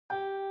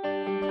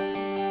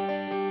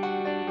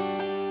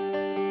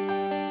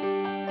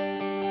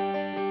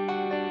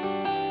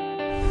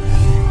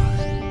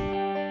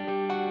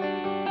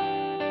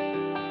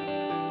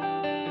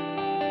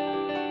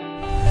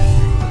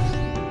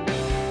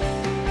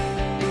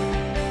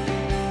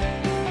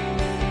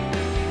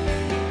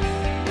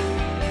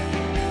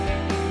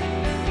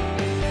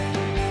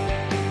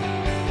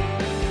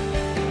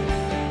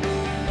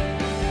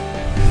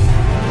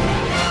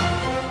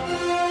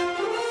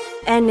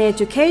And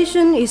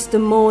education is the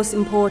most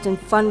important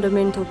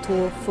fundamental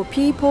tool for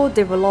people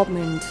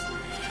development.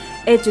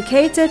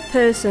 Educated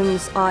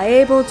persons are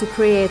able to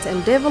create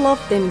and develop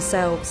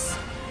themselves.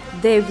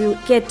 They will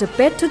get the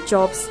better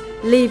jobs,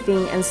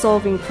 living and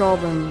solving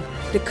problems.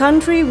 The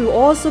country will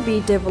also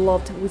be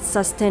developed with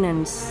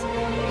sustenance.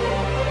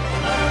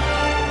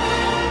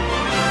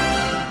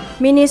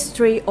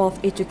 Ministry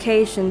of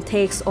Education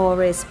takes all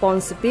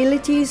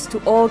responsibilities to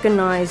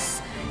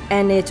organize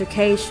an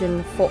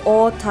education for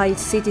all Thai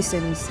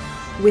citizens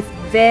with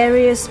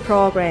various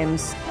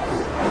programs.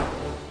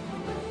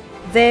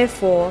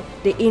 Therefore,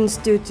 the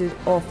Institute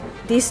of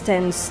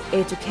Distance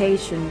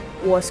Education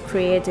was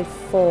created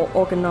for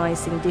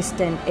organizing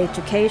distance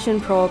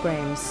education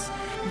programs.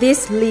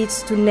 This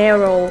leads to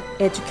narrow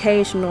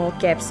educational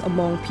gaps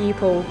among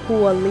people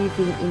who are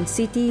living in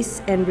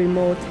cities and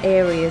remote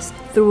areas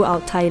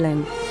throughout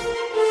Thailand.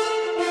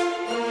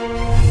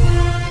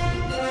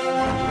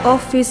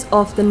 Office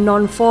of the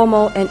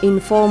Non-Formal and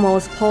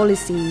Informal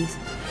Policies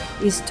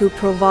is to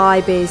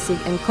provide basic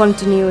and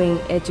continuing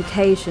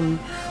education,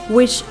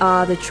 which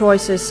are the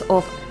choices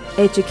of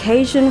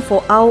education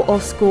for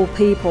out-of-school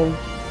people.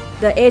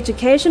 The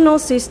educational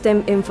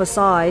system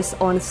emphasizes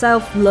on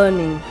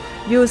self-learning,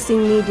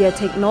 using media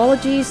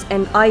technologies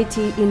and IT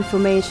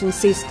information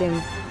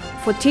system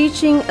for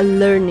teaching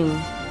and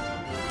learning.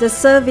 The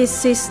service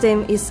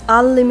system is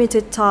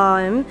unlimited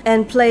time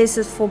and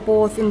places for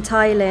both in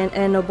Thailand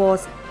and abroad,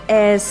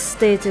 as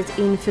stated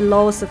in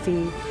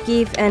philosophy,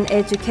 give an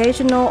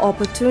educational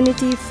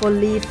opportunity for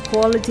life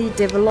quality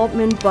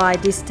development by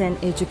distance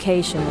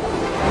education.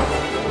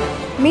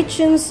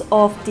 Missions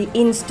of the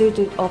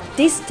Institute of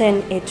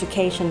Distance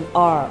Education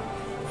are: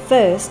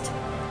 first,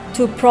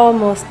 to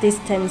promote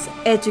distance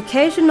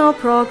educational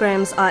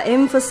programs are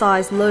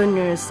emphasize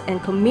learners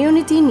and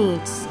community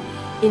needs,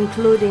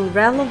 including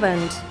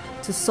relevant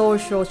to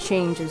social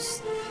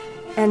changes.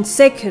 And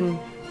second,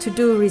 to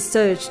do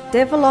research,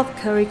 develop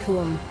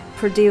curriculum,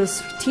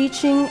 produce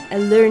teaching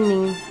and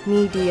learning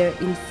media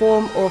in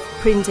form of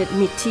printed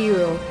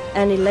material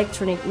and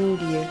electronic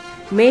media,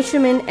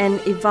 measurement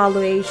and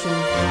evaluation.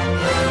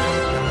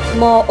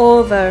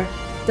 Moreover,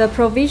 the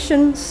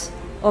provisions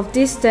of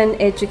distance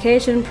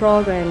education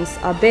programs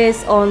are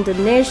based on the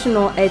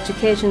National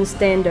Education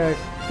Standard.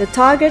 The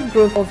target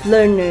group of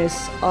learners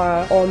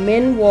are all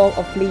men walk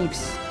of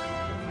lives.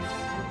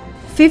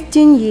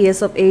 15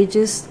 years of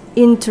ages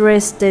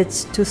interested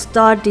to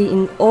study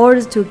in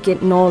order to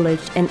get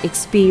knowledge and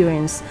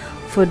experience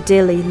for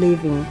daily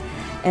living,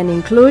 and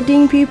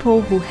including people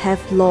who have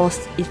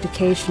lost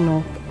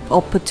educational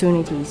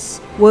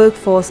opportunities,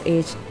 workforce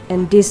age,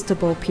 and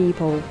disabled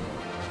people.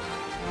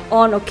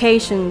 On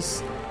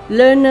occasions,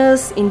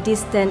 learners in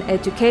distance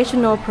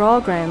educational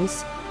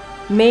programs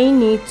may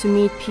need to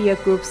meet peer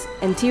groups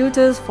and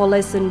tutors for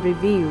lesson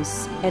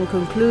reviews and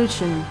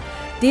conclusion.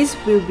 This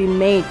will be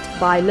made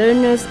by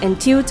learners and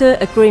tutor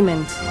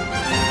agreement.